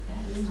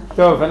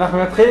טוב,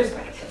 אנחנו נתחיל?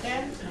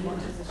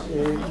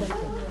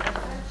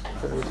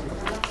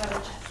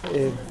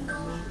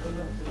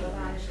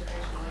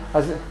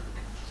 אז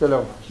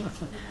שלום.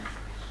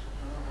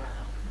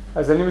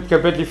 אז אני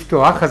מתכבד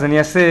לפתוח, אז אני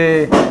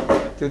אעשה,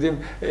 אתם יודעים,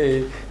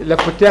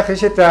 לפותח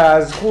יש את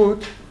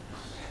הזכות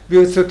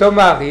ברצותו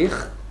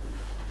מעריך,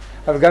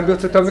 אבל גם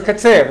ברצותו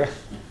מקצר.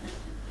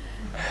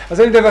 אז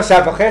אני מדבר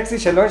שעה וחצי,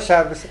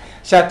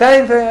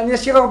 שעתיים, ואני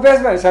אשאיר הרבה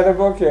זמן, שעת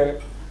הבוקר.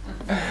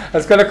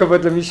 אז כל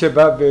הכבוד למי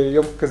שבא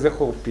ביום כזה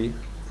חורפי.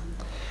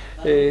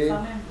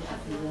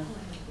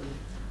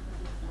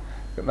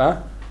 מה?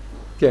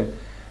 כן,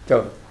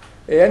 טוב.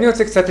 אני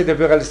רוצה קצת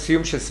לדבר על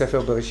סיום של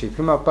ספר בראשית.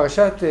 כלומר,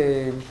 פרשת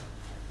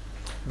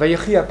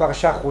ויחי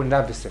הפרשה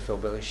האחרונה בספר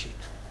בראשית.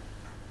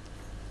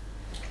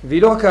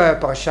 והיא לא רק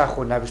הפרשה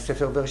האחרונה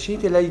בספר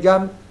בראשית, אלא היא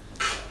גם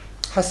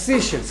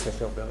השיא של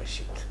ספר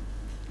בראשית.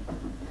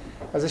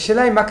 אז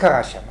השאלה היא מה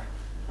קרה שם.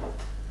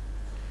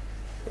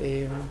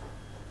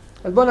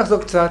 אז בואו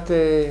נחזור קצת,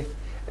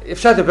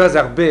 אפשר לדבר על זה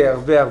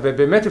הרבה,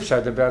 באמת אפשר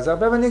לדבר על זה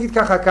הרבה, אבל אני אגיד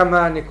ככה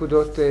כמה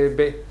נקודות.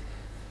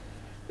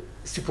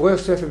 סיפורי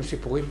יוסף הם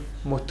סיפורים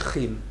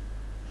מותחים,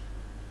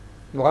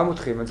 נורא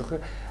מותחים.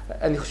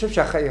 אני חושב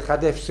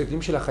שאחד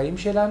ההפסדים של החיים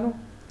שלנו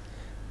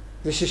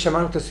זה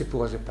ששמענו את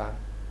הסיפור הזה פעם.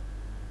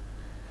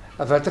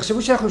 אבל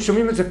תחשבו שאנחנו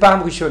שומעים את זה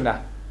פעם ראשונה.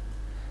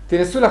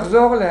 תנסו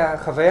לחזור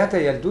לחוויית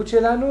הילדות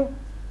שלנו,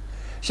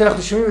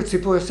 שאנחנו שומעים את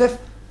סיפור יוסף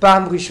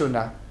פעם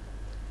ראשונה.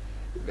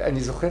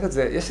 אני זוכר את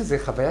זה, יש איזו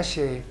חוויה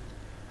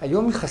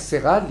שהיום היא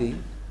חסרה לי,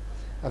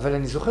 אבל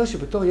אני זוכר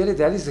שבתור ילד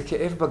היה לי איזה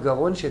כאב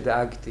בגרון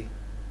שדאגתי.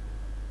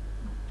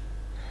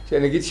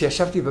 שאני אגיד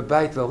שישבתי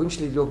בבית וההורים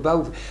שלי לא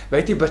באו,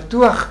 והייתי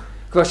בטוח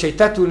כבר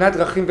שהייתה תאונת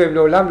דרכים והם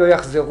לעולם לא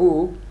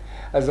יחזרו,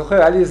 אז זוכר,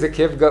 היה לי איזה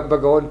כאב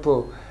בגרון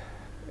פה.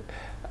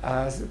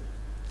 אז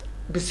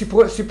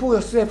סיפור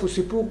יוסף הוא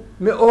סיפור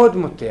מאוד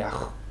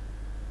מותח.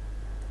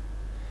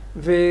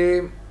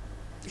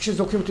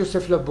 וכשזורקים את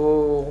יוסף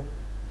לבור,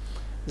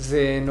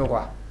 זה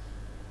נורא.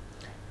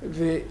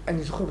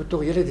 ואני זוכר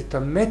בתור ילד את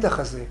המתח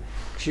הזה,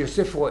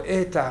 כשיוסף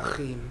רואה את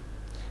האחים,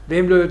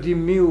 והם לא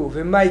יודעים מי הוא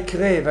ומה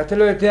יקרה, ואתה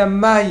לא יודע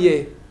מה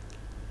יהיה.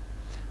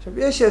 עכשיו,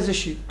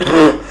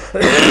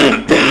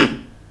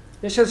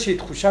 יש איזושהי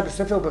תחושה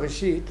בספר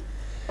בראשית,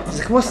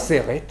 זה כמו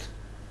סרט,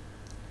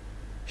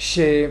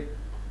 שיש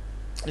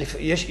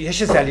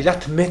איזו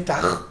עלילת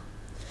מתח,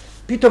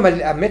 פתאום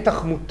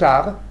המתח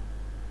מותר,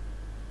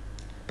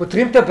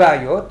 פותרים את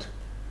הבעיות,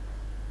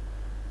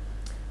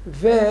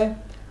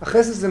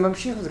 ואחרי זה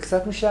ממשיך, זה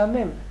קצת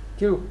משעמם.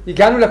 כאילו,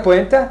 הגענו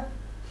לפואנטה?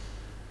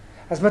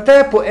 אז מתי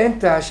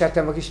הפואנטה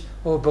שאתה מרגיש,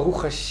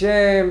 ברוך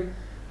השם,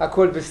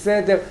 הכל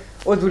בסדר,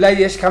 עוד אולי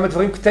יש כמה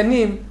דברים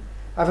קטנים,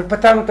 אבל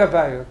פתרנו את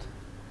הבעיות.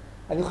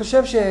 אני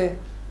חושב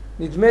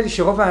נדמה לי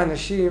שרוב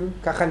האנשים,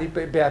 ככה אני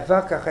בעבר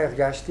ככה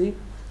הרגשתי,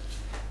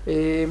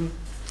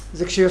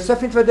 זה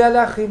כשיוסף מתוודע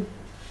לאחים.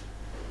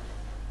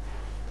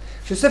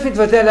 כשיוסף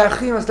מתוודע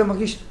לאחים, אז אתה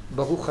מרגיש,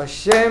 ברוך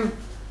השם,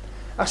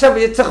 עכשיו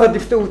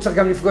הוא צריך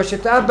גם לפגוש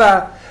את אבא,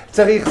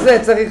 צריך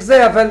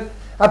זה, אבל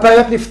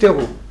הבעיות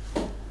נפתרו.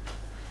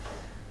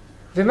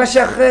 ומה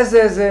שאחרי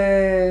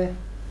זה,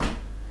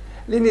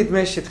 לי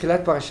נדמה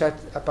שתחילת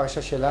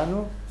הפרשה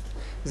שלנו,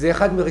 זה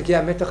אחד מרגעי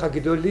המתח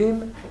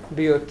הגדולים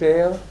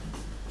ביותר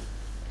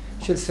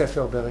של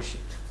ספר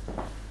בראשית.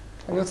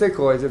 אני רוצה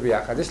לקרוא את זה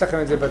ביחד. יש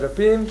לכם את זה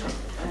בדפים?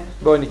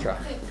 בואו נקרא.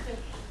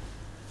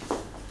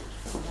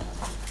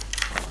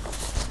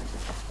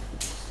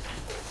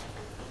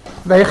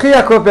 ויחי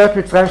יעקב בארץ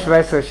מצרים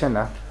 17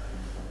 שנה.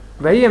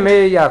 ויהי ימי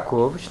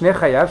יעקב, שני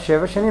חייו,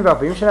 7 שנים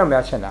ו40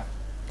 שנה ו100 שנה.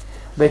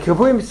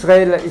 ויקרבו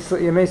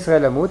ימי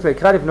ישראל למות,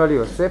 ויקרא לבנו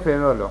ליוסף,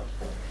 ואמר לו,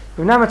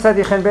 אמנם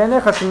מצאתי חן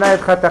בעיניך, שמנה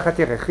ידך תחת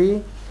ירכי,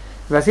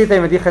 ועשית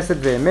עמדי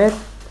חסד ואמת,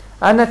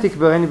 אנא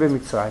תקברני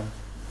במצרים.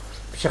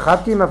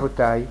 ושכבתי עם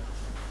אבותיי,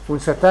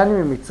 ונשאתני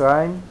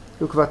ממצרים,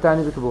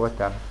 וקברתני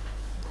בקבורתם.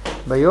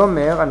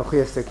 ויאמר אנוכי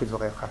אעשה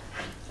כדבריך.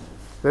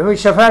 ואמר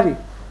יישבע לי,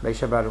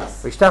 וישבע לו,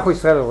 וישתחו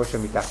ישראל על ראש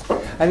המיטה.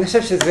 אני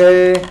חושב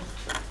שזה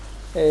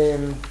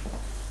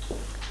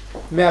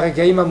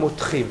מהרגעים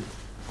המותחים.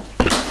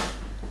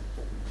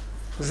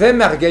 זה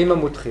מהרגעים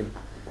המותחים.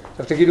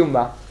 עכשיו תגידו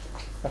מה?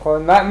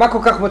 נכון? מה כל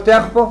כך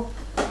מותח פה?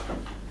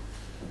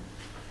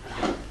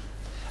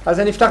 אז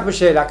אני אפתח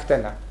בשאלה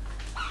קטנה.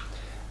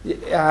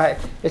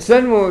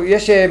 אצלנו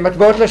יש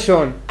מטבעות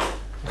לשון.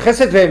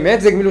 חסד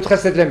ואמת זה גמילות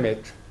חסד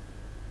לאמת.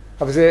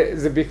 אבל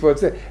זה בעקבות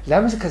זה.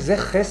 למה זה כזה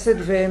חסד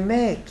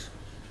ואמת?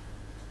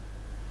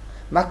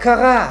 מה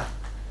קרה?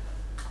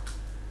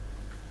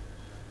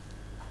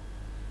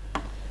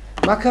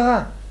 מה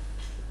קרה?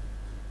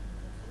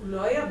 הוא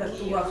לא היה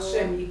בטוח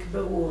שהם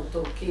יקברו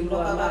אותו,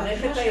 כאילו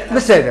המערכת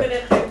בסדר.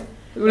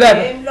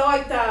 הם לא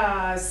הייתה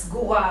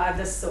סגורה עד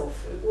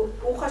הסוף.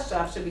 הוא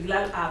חשב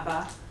שבגלל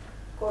אבא,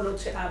 כל עוד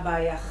שאבא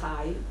היה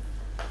חי,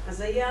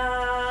 אז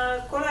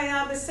הכל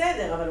היה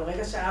בסדר, אבל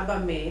ברגע שאבא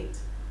מת,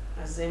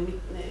 אז הם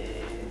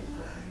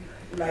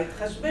אולי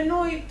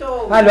התחשבנו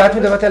איתו. לא, את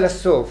מדברת על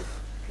הסוף.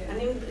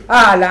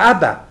 על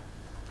האבא.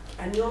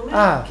 אני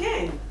אומרת,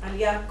 כן, על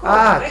יעקב.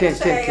 ברגע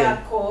שהיה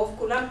יעקב,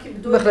 כולם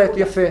כיבדו את בהחלט,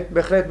 יפה,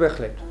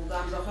 בהחלט. הוא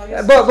גם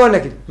זוכר בוא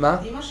נגיד, מה?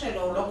 אמא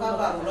שלו, הוא לא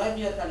קבר, הוא לא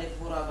הביא אותה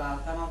לקבורה בה,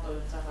 כמה אותו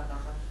צריך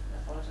לקחת.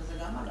 יכול להיות שזה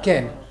גם עליו.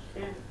 כן.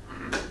 זה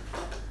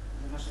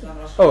מה שגם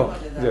לא שומע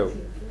לדעתי. זהו.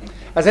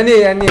 אז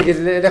אני אגיד,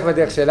 לך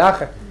בדרך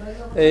שלך.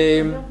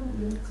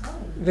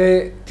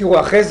 ותראו,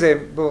 אחרי זה,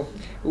 בוא,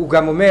 הוא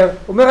גם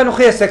אומר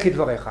אנוכי אעשה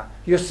כדבריך.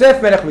 יוסף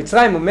מלך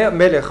מצרים, אומר,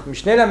 מלך,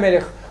 משנה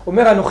למלך,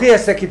 אומר אנוכי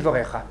אעשה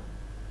כדבריך.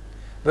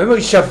 ואומר,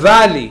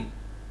 יישבע לי.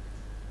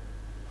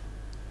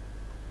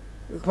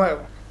 כלומר,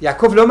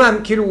 יעקב לא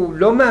מאמין, כאילו הוא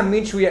לא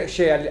מאמין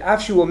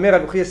שאף שהוא אומר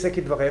אנוכי אעשה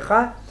כדבריך,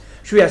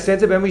 שהוא יעשה את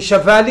זה, ואומר,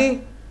 יישבע לי,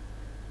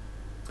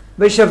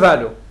 וישבע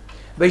לו.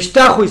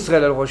 וישתחו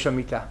ישראל על ראש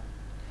המיטה.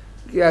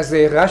 אז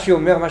רש"י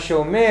אומר מה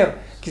שאומר,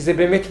 כי זה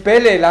באמת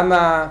פלא,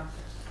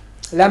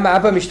 למה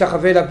אבא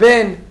משתחווה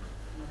לבן?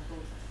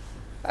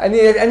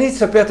 אני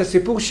אספר את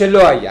הסיפור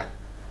שלא היה.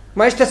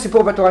 מה יש את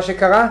הסיפור בתורה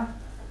שקרה?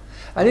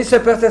 אני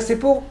אספר את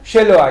הסיפור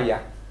שלא היה.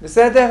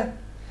 בסדר?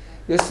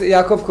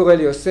 יעקב קורא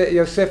לי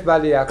יוסף בא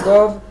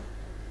ליעקב.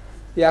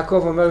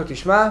 יעקב אומר לו,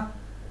 תשמע,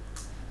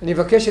 אני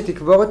מבקש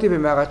שתקבור אותי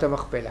במערת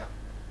המכפלה.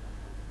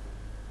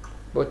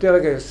 באותו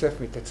רגע יוסף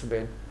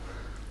מתעצבן.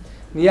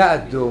 נהיה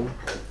אדום.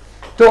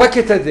 טורק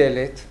את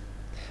הדלת.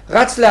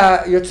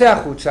 יוצא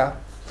החוצה.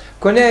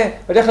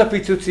 הולך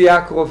לפיצוצייה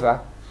הקרובה.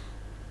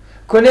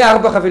 קונה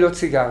 4 חבילות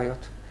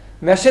סיגריות.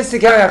 מעשן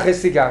סיגריה אחרי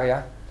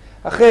סיגריה.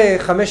 אחרי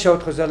 5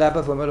 שעות חוזר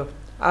לאבא ואומר לו,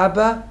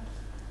 אבא,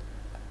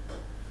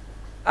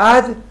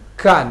 עד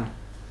כאן.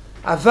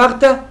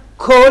 עברת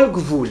כל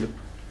גבול.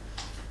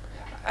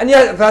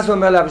 ואז הוא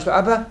אומר לאבא שלו,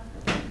 אבא,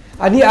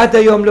 אני עד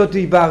היום לא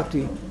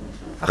דיברתי.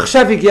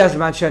 עכשיו הגיע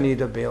הזמן שאני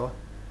אדבר.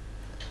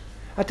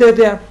 אתה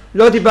יודע,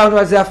 לא דיברנו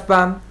על זה אף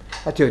פעם.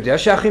 אתה יודע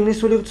שהאחים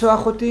ניסו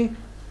לרצוח אותי?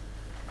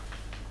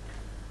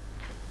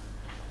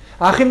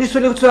 האחים ניסו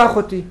לרצוח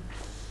אותי.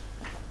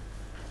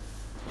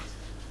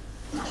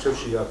 אני חושב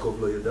שיעקב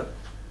לא ידע?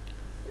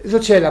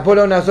 זאת שאלה, בוא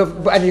לא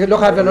נעזוב, אני לא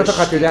חייב לענות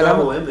לך, אתה יודע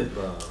למה?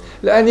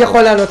 לא, אני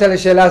יכול לענות על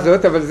השאלה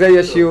הזאת, אבל זה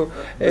יהיה שיעור.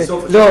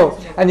 לא,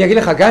 אני אגיד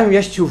לך, גם אם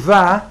יש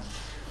תשובה,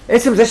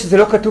 עצם זה שזה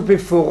לא כתוב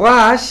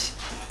במפורש,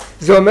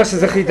 זה אומר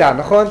שזה חידה,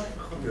 נכון?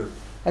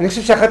 אני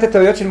חושב שאחת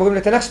הטעויות של מורים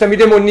לתנ"ך,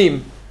 שתמיד הם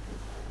עונים.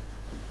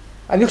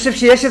 אני חושב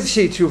שיש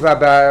איזושהי תשובה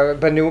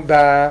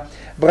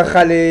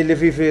בברכה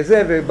ללוי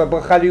וזה,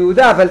 ובברכה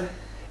ליהודה, אבל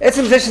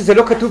עצם זה שזה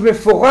לא כתוב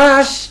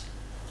במפורש,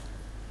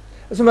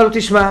 אז הוא אומר לו,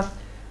 תשמע,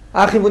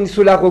 האחים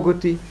ניסו להרוג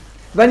אותי,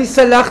 ואני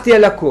סלחתי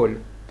על הכל.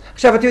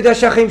 עכשיו, אתה יודע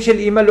שהחיים של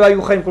אמא לא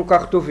היו חיים כל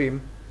כך טובים.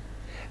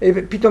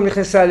 פתאום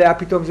נכנסה עליה,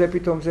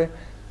 פתאום זה.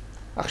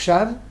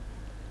 עכשיו,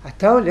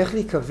 אתה הולך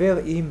להיקבר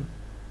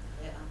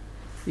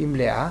עם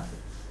לאה.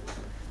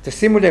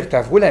 תשימו לב,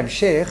 תעברו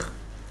להמשך,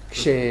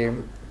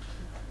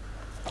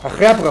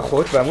 אחרי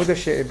הברכות,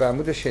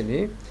 בעמוד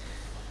השני,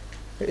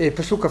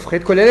 פסוק כ"ח,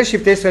 כל אלה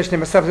שבטי ישראל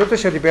 12, וזאת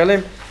אשר דיבר להם,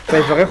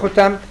 ויברך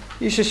אותם,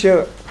 איש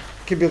אשר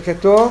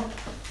כברכתו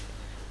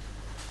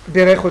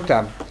ברך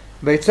אותם.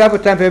 ויצב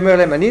אותם ואומר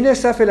להם, אני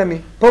נאסף אל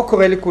עמי. פה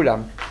קורא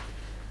לכולם.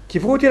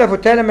 קברו אותי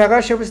לאבותיי למערה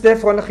אשר בשדה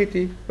עפרון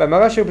החיתי,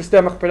 והמערה אשר בשדה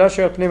המכפלה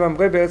אשר על פני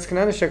ממרא בארץ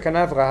כנען, אשר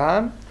קנה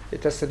אברהם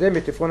את השדה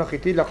ואת עפרון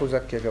החיתי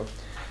לאחוזת קבר.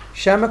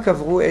 שמה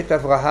קברו את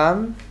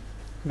אברהם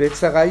ואת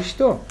שרה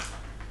אשתו.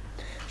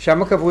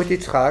 שמה קברו את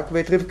יצחק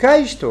ואת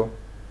רבקה אשתו.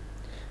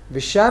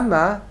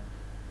 ושמה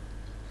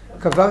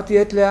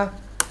קברתי את לאה.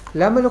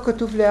 למה לא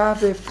כתוב לאה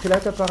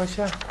בתחילת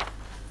הפרשה?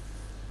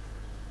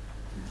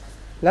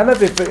 למה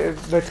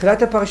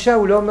בתחילת הפרשה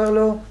הוא לא אומר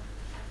לו,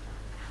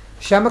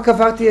 שמה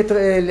קברתי את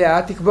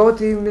לאה, תקבור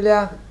אותי עם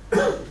לאה?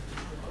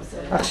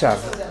 עכשיו,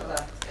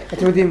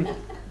 אתם יודעים,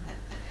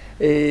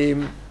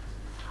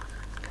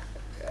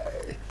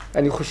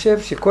 אני חושב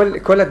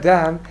שכל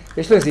אדם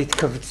יש לו איזו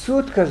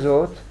התכווצות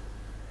כזאת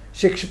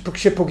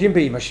שפוגעים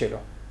באמא שלו.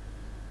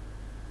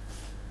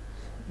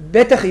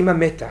 בטח אמא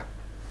מתה,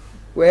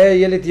 הוא היה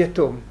ילד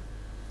יתום.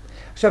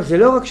 עכשיו, זה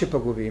לא רק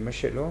שפגעו באמא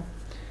שלו,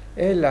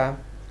 אלא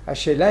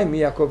השאלה אם מי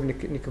יעקב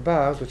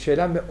נקבר, זאת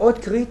שאלה מאוד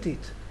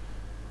קריטית.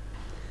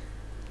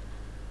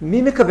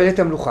 מי מקבל את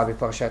המלוכה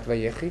בפרשת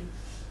ויחי?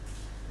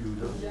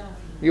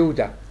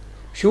 יהודה.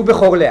 שהוא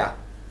בכור לאה.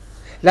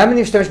 למה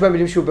אני משתמש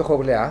במילים שהוא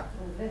בכור לאה?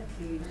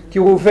 כי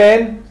ראובן...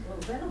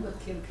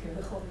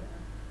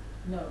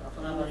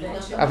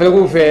 אבל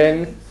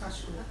ראובן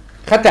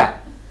חטא.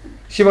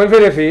 שמעון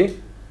ולוי...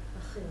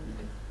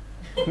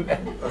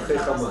 אחרי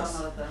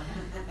חמאס.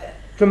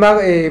 כלומר,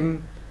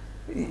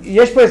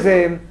 יש פה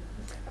איזה...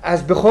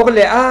 אז בכור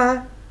לאה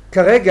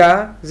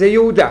כרגע זה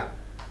יהודה.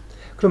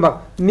 כלומר,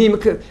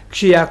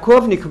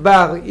 כשיעקב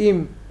נקבר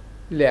עם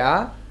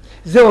לאה,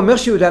 זה אומר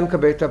שיהודה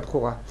מקבל את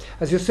הבכורה.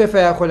 אז יוסף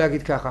היה יכול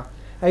להגיד ככה,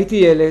 הייתי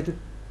ילד,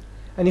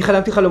 אני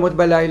חלמתי חלומות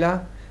בלילה,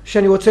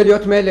 שאני רוצה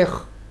להיות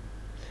מלך.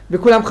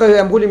 וכולם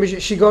אמרו לי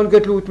שיגעון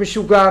גדלות,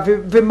 משוגע,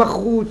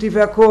 ומכרו אותי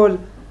והכל.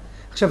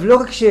 עכשיו, לא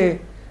רק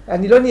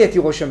אני לא נהייתי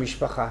ראש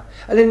המשפחה,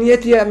 אלא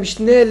נהייתי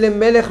המשנה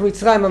למלך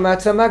מצרים,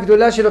 המעצמה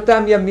הגדולה של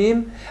אותם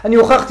ימים, אני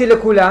הוכחתי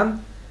לכולם,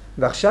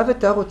 ועכשיו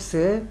אתה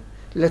רוצה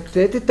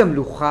לתת את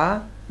המלוכה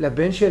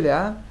לבן של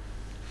לאה?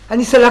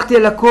 אני סלחתי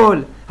על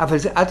הכל, אבל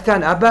זה עד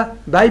כאן, אבא,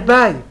 ביי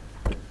ביי.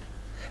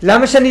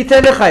 למה שאני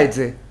אתן לך את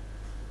זה?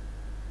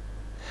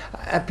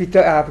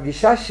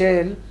 הפגישה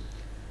של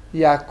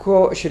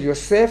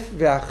יוסף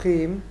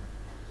והאחים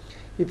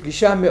היא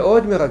פגישה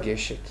מאוד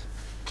מרגשת.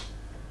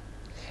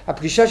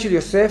 הפגישה של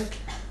יוסף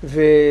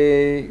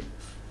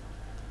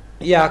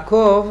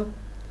ויעקב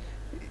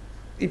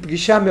היא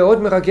פגישה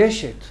מאוד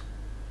מרגשת.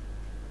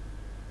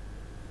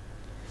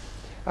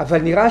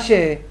 אבל נראה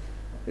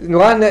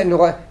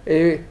נורא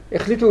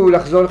החליטו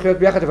לחזור לחיות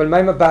ביחד, אבל מה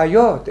עם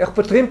הבעיות? איך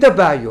פותרים את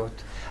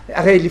הבעיות?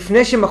 הרי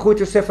לפני שמכרו את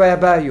יוסף היה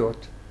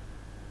בעיות.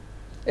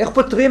 איך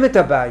פותרים את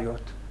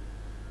הבעיות?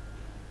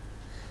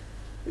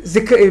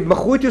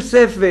 מכרו את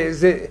יוסף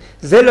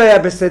וזה לא היה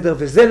בסדר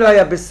וזה לא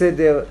היה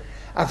בסדר,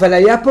 אבל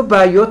היה פה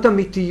בעיות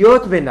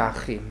אמיתיות בין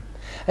האחים.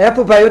 היה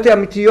פה בעיות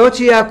אמיתיות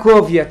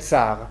שיעקב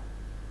יצר.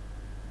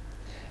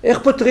 איך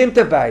פותרים את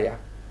הבעיה?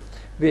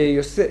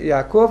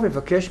 ויעקב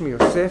מבקש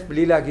מיוסף,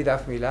 בלי להגיד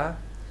אף מילה,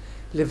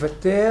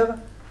 לוותר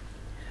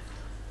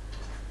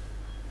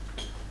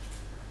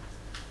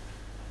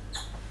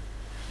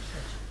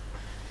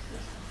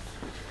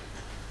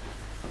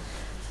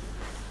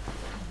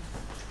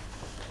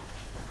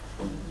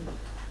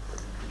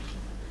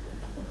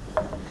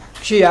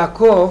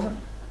כשיעקב,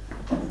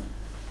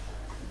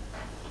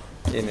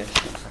 הנה,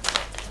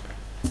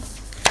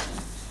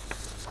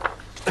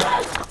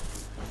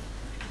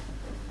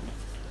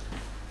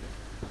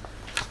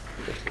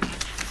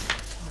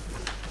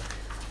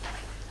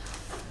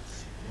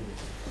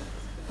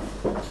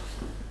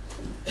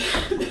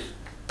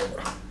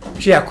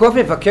 כשיעקב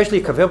מבקש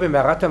להיקבר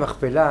במערת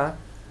המכפלה,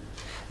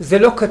 זה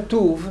לא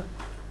כתוב,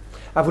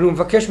 אבל הוא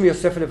מבקש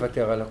מיוסף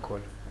לוותר על הכל.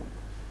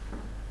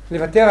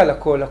 לוותר על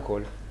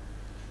הכל.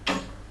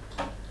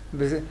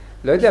 וזה,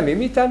 לא יודע, מי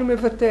מאיתנו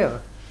מוותר?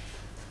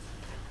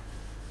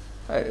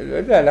 לא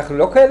יודע, אנחנו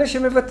לא כאלה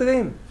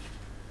שמוותרים.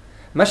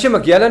 מה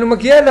שמגיע לנו,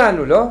 מגיע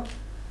לנו, לא?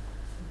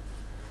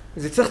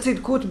 זה צריך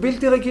צדקות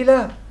בלתי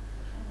רגילה.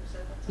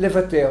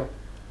 לוותר.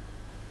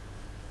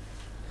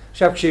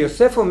 עכשיו,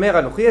 כשיוסף אומר,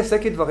 אנוכי אעשה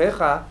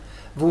כדבריך,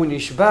 והוא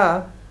נשבע,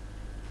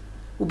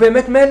 הוא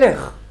באמת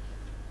מלך.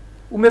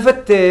 הוא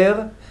מוותר.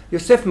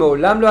 יוסף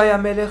מעולם לא היה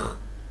מלך.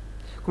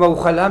 כלומר,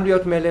 הוא חלם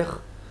להיות מלך.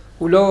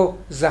 הוא לא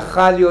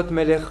זכה להיות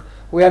מלך.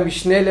 הוא היה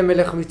משנה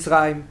למלך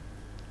מצרים.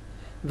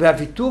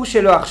 והוויתור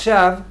שלו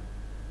עכשיו,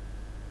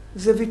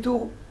 זה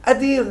ויתור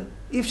אדיר.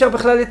 אי אפשר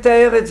בכלל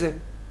לתאר את זה.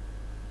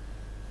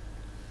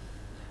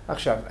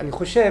 עכשיו, אני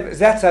חושב,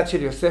 זה הצד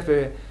של יוסף,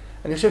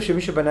 ואני חושב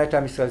שמי שבנה את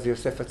עם ישראל זה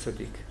יוסף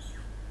הצדיק.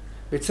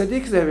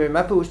 וצדיק זה,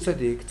 מה פירוש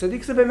צדיק?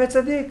 צדיק זה באמת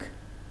צדיק.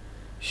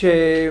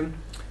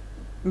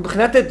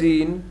 שמבחינת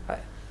הדין,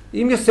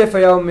 אם יוסף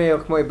היה אומר,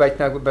 כמו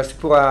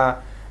בסיפור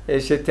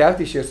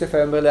שתיארתי, שיוסף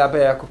היה אומר לאבא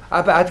יעקב,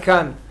 אבא עד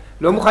כאן,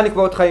 לא מוכן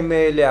לקבור אותך עם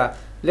לאה,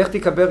 לך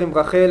תיקבר עם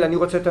רחל, אני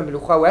רוצה את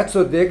המלוכה, הוא היה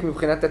צודק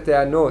מבחינת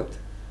הטענות.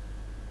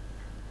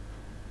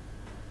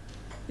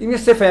 אם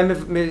יוסף היה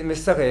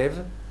מסרב,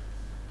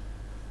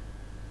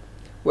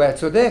 הוא היה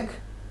צודק.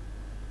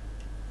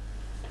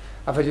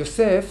 אבל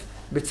יוסף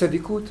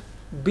בצדיקות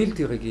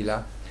בלתי רגילה,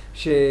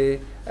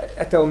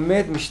 שאתה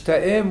עומד,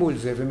 משתאה מול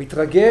זה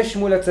ומתרגש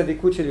מול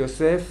הצדיקות של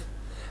יוסף,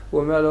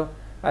 הוא אומר לו,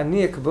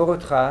 אני אקבור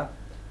אותך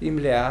עם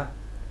לאה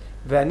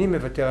ואני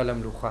מוותר על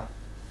המלוכה.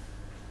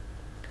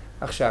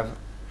 עכשיו,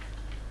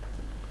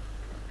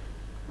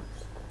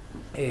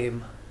 אני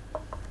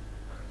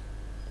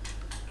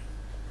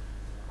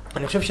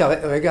חושב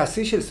שהרגע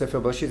השיא של ספר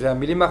בראשית זה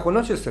המילים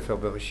האחרונות של ספר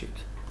בראשית,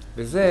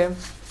 וזה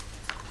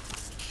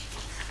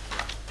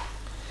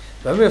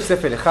ואומר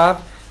יוסף אל אחיו,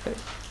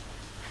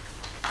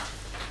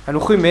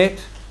 אנוכי מת,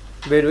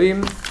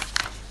 ואלוהים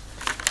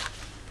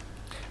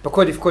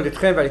פקוד יפקוד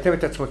אתכם, ועליתם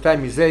את עצמותיי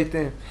מזית,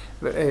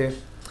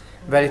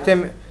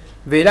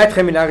 והעלה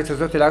אתכם מן הארץ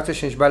הזאת אל הארץ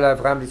שנשבע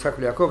לאברהם, ליצחק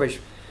וליעקב,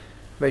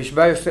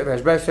 וישבע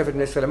יוסף את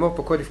בני ישראל לאמור,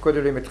 פקוד יפקוד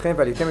אלוהים אתכם,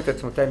 ועליתם את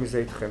עצמותיי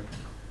מזיתכם.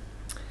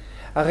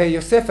 הרי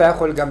יוסף היה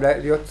יכול גם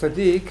להיות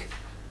צדיק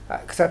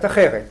קצת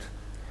אחרת.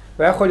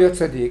 הוא היה יכול להיות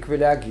צדיק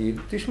ולהגיד,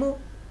 תשמעו,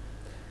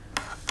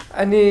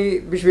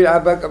 אני בשביל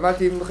אבא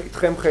גמרתי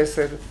איתכם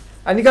חסד,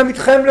 אני גם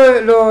איתכם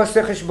לא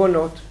עושה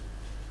חשבונות.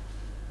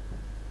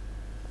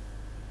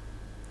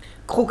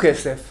 קחו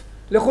כסף,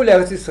 לכו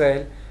לארץ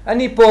ישראל,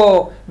 אני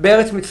פה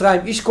בארץ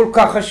מצרים, איש כל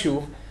כך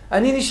חשוב,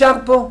 אני נשאר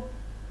פה.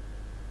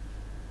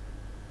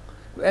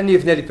 אני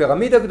אבנה לי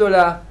פירמידה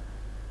גדולה,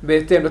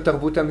 בהתאם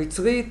לתרבות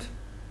המצרית,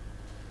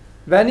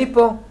 ואני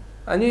פה,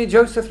 אני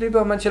ג'וזף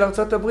ליברמן של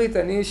ארצות הברית,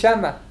 אני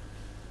שמה.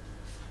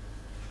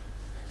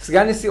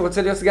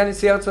 רוצה להיות סגן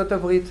נשיא ארצות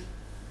הברית.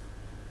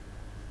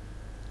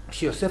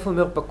 כשיוסף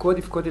אומר פקוד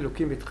יפקוד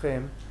אלוקים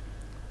אתכם,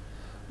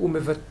 הוא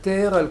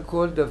מוותר על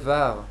כל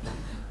דבר,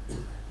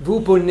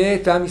 והוא בונה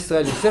את עם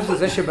ישראל. יוסף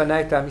זה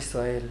שבנה את עם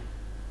ישראל.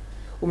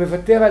 הוא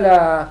מוותר על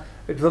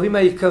הדברים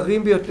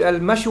העיקריים ביותר, על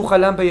מה שהוא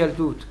חלם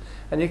בילדות.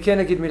 אני כן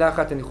אגיד מילה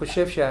אחת, אני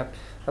חושב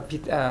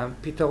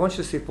שהפתרון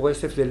של סיפורי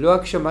יוסף זה לא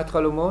הגשמת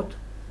חלומות,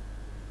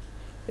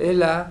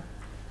 אלא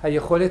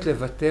היכולת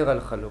לוותר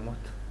על חלומות.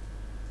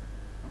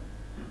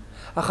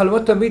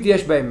 החלומות תמיד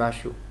יש בהם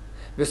משהו.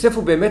 ויוסף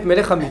הוא באמת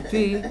מלך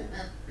אמיתי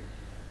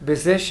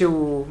בזה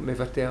שהוא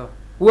מוותר.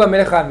 הוא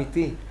המלך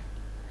האמיתי,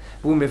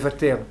 והוא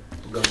מוותר.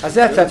 אז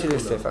זה הצד של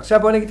יוסף. עכשיו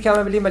בואו נגיד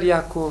כמה מילים על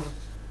יעקב.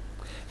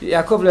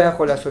 יעקב לא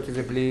יכול לעשות את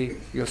זה בלי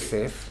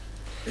יוסף,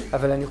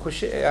 אבל אני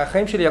חושב,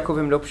 החיים של יעקב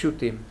הם לא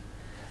פשוטים.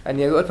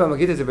 אני עוד פעם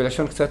אגיד את זה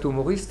בלשון קצת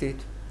הומוריסטית.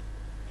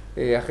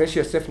 אחרי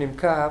שיוסף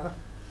נמכר,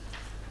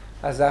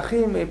 אז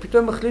האחים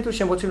פתאום החליטו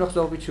שהם רוצים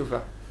לחזור בתשובה.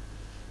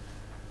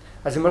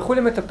 אז הם הלכו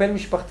למטפל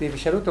משפחתי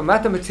ושאלו אותו, מה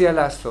אתה מציע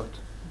לעשות?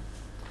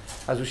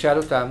 אז הוא שאל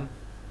אותם,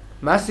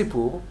 מה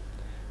הסיפור?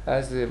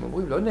 אז הם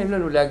אומרים, לא נעים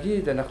לנו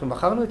להגיד, אנחנו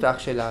מכרנו את האח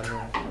שלנו,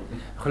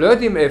 אנחנו לא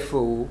יודעים איפה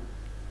הוא.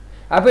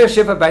 אבא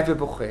יושב בבית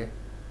ובוכה.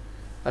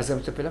 אז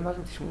המטפל אמר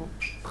להם, תשמעו,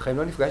 בחיים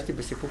לא נפגשתי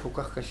בסיפור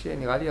כל כך קשה,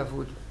 נראה לי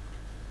אבוד.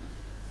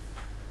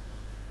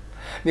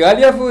 נראה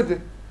לי אבוד.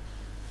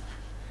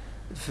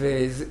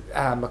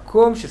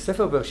 והמקום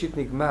שספר בראשית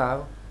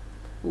נגמר,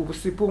 הוא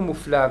סיפור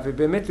מופלא,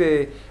 ובאמת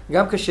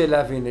גם קשה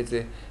להבין את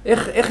זה.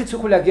 איך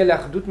הצליחו להגיע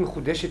לאחדות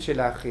מחודשת של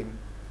האחים?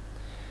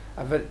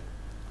 אבל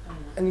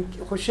אני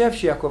חושב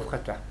שיעקב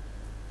חטא.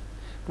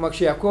 כלומר,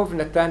 כשיעקב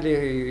נתן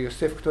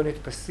ליוסף כתונת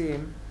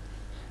פסים,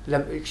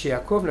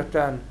 כשיעקב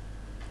נתן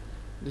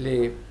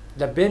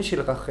לבן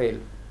של רחל,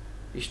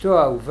 אשתו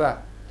האהובה,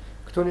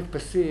 כתונת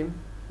פסים,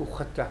 הוא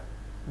חטא.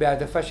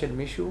 בהעדפה של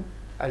מישהו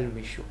על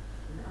מישהו.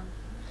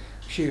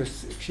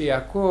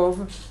 כשיעקב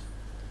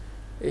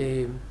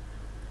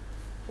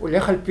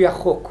הולך על פי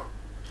החוק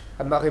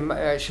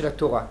של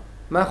התורה.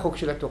 מה החוק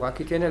של התורה?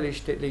 כי תהיינה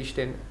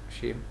לשתי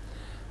נשים.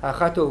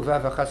 האחת אהובה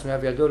ואחת שנואה,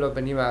 וילדו לו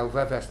בנים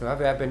האהובה והשנואה,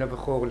 והיה בן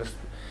הבכור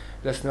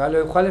לשנואה, לא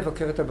יוכל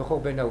לבקר את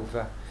הבכור בן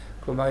האהובה.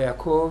 כלומר,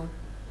 יעקב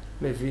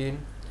מבין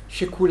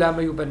שכולם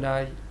היו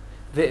בניי,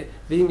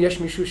 ואם יש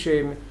מישהו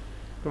שהם,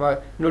 כלומר,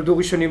 נולדו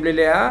ראשונים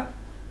ללאה,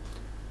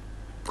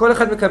 כל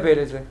אחד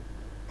מקבל את זה.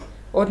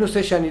 עוד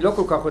נושא שאני לא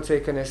כל כך רוצה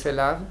להיכנס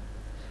אליו,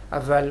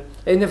 אבל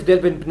אין הבדל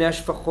בין בני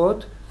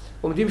השפחות,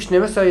 עומדים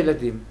 12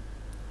 ילדים.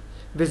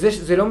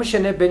 וזה לא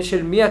משנה בין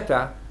של מי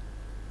אתה,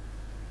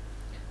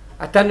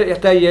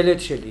 אתה ילד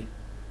שלי.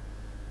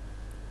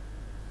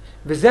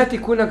 וזה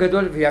התיקון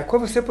הגדול, ויעקב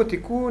עושה פה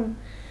תיקון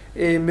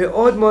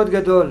מאוד מאוד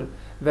גדול.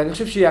 ואני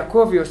חושב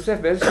שיעקב ויוסף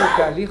באיזשהו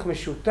תהליך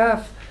משותף,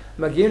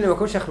 מגיעים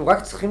למקום שאנחנו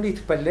רק צריכים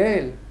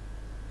להתפלל.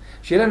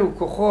 שיהיה לנו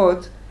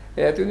כוחות,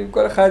 אתם יודעים,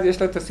 כל אחד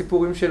יש לו את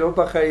הסיפורים שלו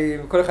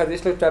בחיים, כל אחד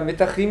יש לו את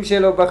המתחים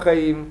שלו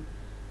בחיים.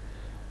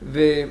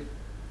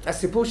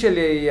 והסיפור של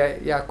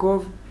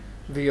יעקב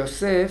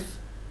ויוסף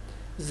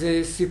זה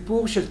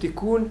סיפור של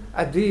תיקון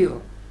אדיר.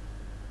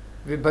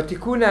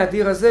 ובתיקון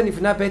האדיר הזה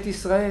נבנה בית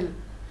ישראל.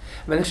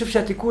 ואני חושב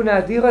שהתיקון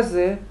האדיר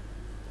הזה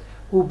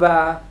הוא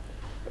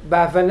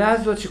בהבנה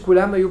הזאת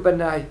שכולם היו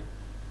בניי.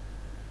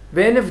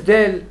 ואין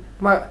הבדל,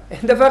 כלומר,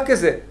 אין דבר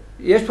כזה.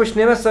 יש פה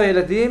 12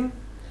 ילדים,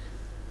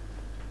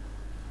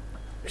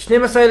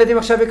 12 ילדים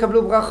עכשיו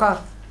יקבלו ברכה.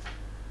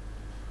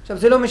 עכשיו,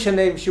 זה לא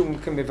משנה אם שהוא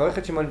מברך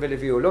את שמעון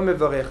ולוי או לא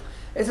מברך.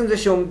 עצם זה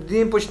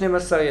שעומדים פה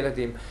 12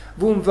 ילדים,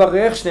 והוא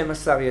מברך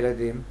 12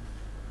 ילדים,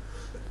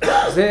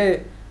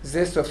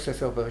 זה סוף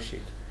ספר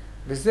בראשית.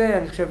 וזה,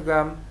 אני חושב,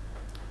 גם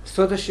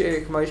סוד,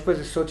 כלומר, יש פה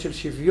איזה סוד של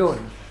שוויון.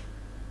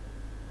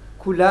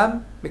 כולם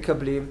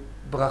מקבלים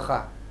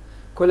ברכה.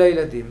 כל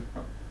הילדים.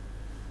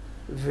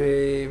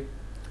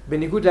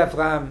 ובניגוד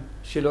לאברהם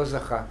שלא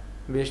זכה,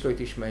 ויש לו את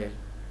ישמעאל,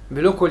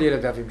 ולא כל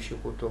ילדיו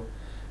המשיכו אותו.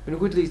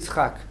 בניגוד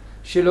ליצחק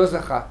שלא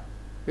זכה,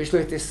 ויש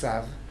לו את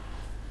עשיו,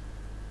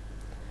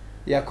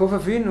 יעקב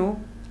אבינו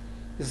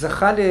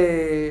זכה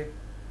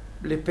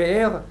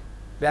לפאר,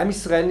 ועם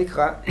ישראל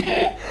נקרא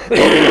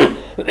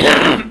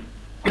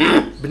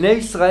בני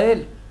ישראל.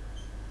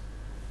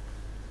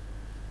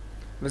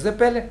 וזה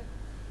פלא.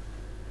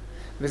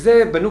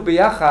 וזה בנו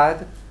ביחד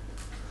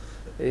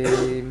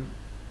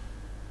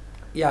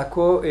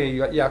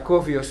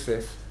יעקב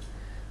ויוסף.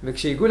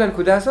 וכשהגיעו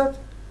לנקודה הזאת,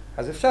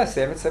 אז אפשר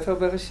לסיים את ספר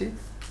בראשית.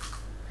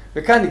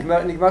 וכאן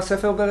נגמר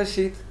ספר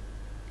בראשית.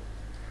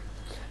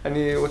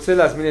 אני רוצה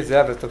להזמין את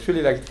זהבה, תרשו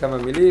לי להגיד כמה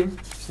מילים.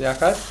 שנייה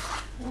אחת.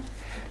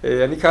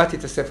 אני קראתי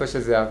את הספר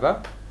של זהבה,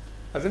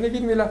 אז אני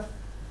אגיד מילה.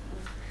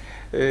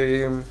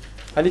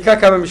 אני אקרא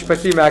כמה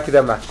משפטים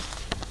מההקדמה.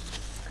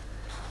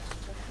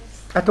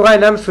 התורה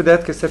אינה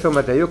מסודרת כספר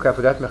מדעי או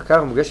כעבודת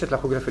מחקר ומוגשת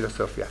לחוג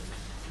לפילוסופיה.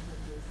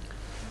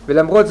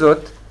 ולמרות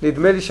זאת,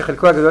 נדמה לי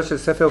שחלקו הגדול של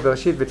ספר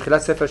בראשית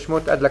בתחילת ספר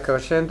שמות עד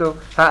לקרשנדו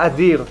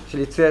האדיר של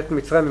יציאת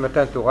מצרים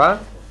ממתן תורה,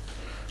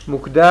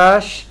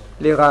 מוקדש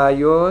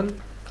לרעיון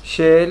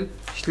של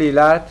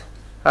שלילת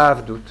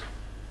העבדות.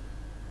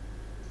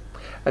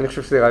 אני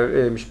חושב שזה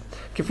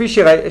כפי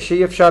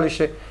שאי אפשר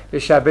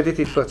לשעבד את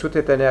התפרצות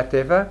איתני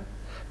הטבע,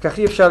 כך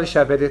אי אפשר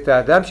לשעבד את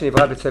האדם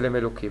שנברא בצלם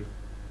אלוקים.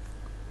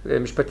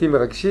 משפטים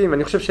מרגשים,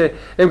 אני חושב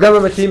שהם גם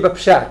אמיתיים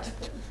בפשט.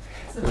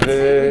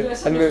 זה בגלל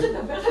שאני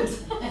תדבר את זה.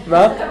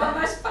 מה? אתה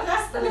ממש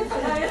פרסת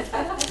לפניי את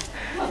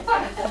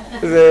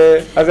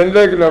אז אני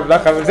לא אגנוב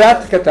לך, אבל זה את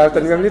כתבת,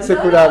 אני ממליץ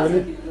לכולם.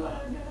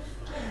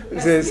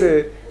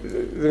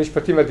 זה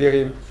משפטים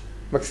אדירים,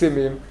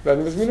 מקסימים,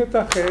 ואני מזמין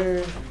אותך.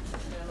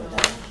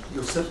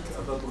 יוסף,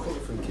 אבל בכל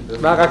אופן,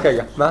 מה רק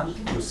רגע? מה?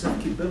 יוסף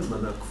קיבל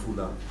מנה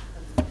כפולה.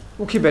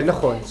 הוא קיבל,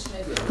 נכון.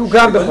 הוא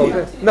גם בכל,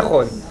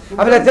 נכון.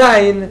 אבל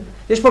עדיין,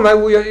 יש פה,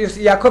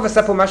 יעקב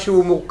עשה פה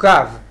משהו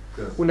מורכב.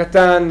 הוא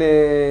נתן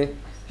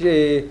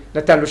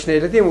לו 2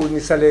 ילדים, הוא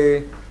ניסה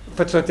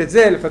לפצות את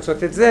זה,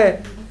 לפצות את זה.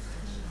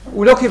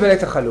 הוא לא קיבל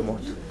את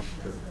החלומות.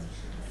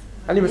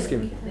 אני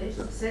מסכים.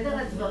 סדר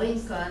הדברים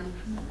כאן,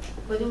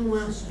 קודם הוא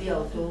משביע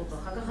אותו,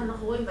 ואחר כך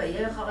אנחנו רואים,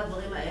 ויהיה אחר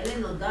הדברים האלה,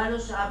 נודע לו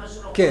שאבא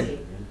שלו חולה.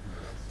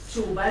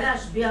 כשהוא בא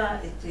להשביע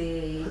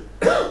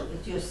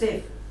את יוסף,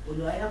 הוא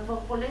לא היה כבר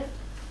חולה?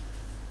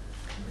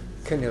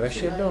 כנראה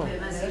שלא.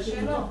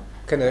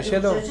 כנראה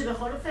שלא. אני חושבת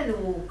שבכל אופן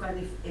הוא כאן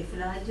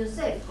הפלה את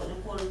יוסף. קודם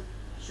כל,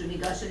 כשהוא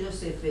ניגש אל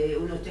יוסף,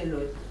 הוא נותן לו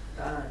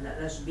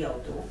להשביע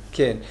אותו.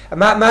 כן.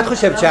 מה את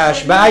חושבת?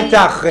 שההשבעה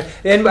הייתה אחרי...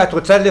 את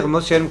רוצה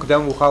לרמוז שאין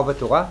מוקדם ומאוחר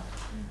בתורה?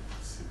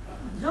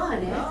 לא,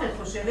 אני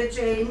חושבת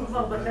שאם הוא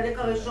כבר בחלק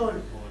הראשון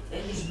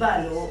נשבע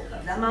לו,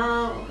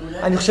 למה...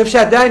 אני חושב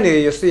שעדיין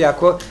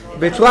יעקב,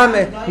 בצורה...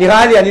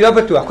 נראה לי, אני לא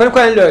בטוח. קודם כל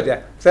אני לא יודע.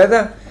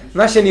 בסדר?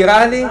 מה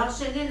שנראה לי... דבר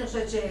שני, אני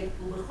חושבת שהוא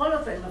בכל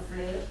אופן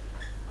מפלה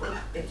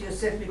את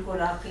יוסף מכל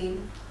האחים,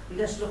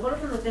 בגלל שבכל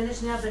אופן נותן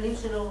לשני הבנים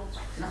שלו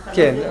נחלות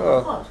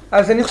ולפחות.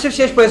 אז אני חושב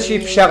שיש פה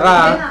איזושהי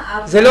פשרה,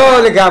 זה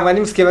לא לגמרי, אני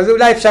מסכים, אז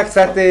אולי אפשר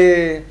קצת...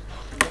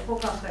 כל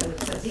כך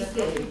צדיק,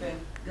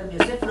 גם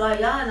יוסף לא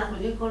היה, אנחנו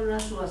יודעים כל מה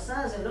שהוא עשה,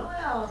 זה לא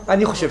היה...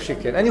 אני חושב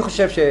שכן, אני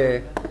חושב ש...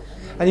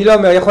 אני לא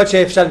אומר, יכול להיות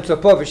שאפשר למצוא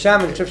פה ושם,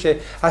 אני חושב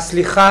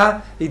שהסליחה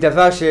היא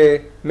דבר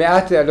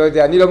שמעט, לא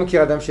יודע, אני לא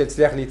מכיר אדם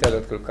שהצליח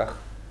להתעלות כל כך.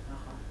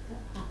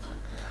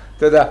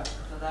 תודה.